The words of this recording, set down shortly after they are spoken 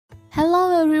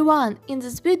Hello everyone, in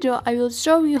this video I will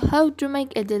show you how to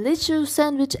make a delicious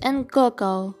sandwich and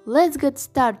cocoa. Let's get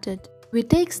started. We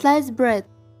take sliced bread.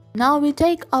 Now we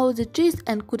take out the cheese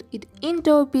and cut it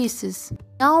into pieces.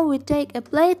 Now we take a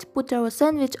plate, put our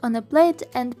sandwich on a plate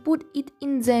and put it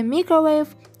in the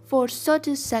microwave for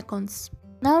 30 seconds.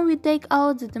 Now we take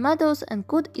out the tomatoes and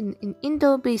cut it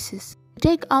into pieces. We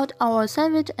take out our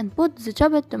sandwich and put the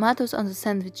chopped tomatoes on the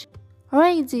sandwich.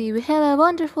 Ready, we have a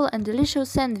wonderful and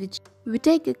delicious sandwich. We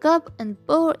take a cup and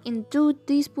pour in 2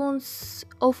 teaspoons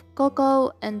of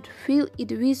cocoa and fill it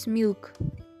with milk.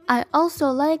 I also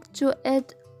like to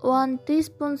add 1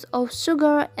 teaspoon of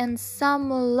sugar and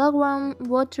some lukewarm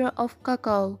water of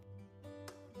cocoa.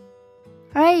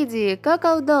 Ready,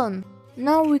 cocoa done.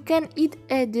 Now we can eat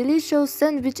a delicious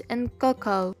sandwich and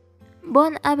cocoa.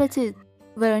 Bon appetit!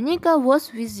 Veronika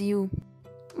was with you.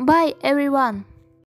 Bye everyone!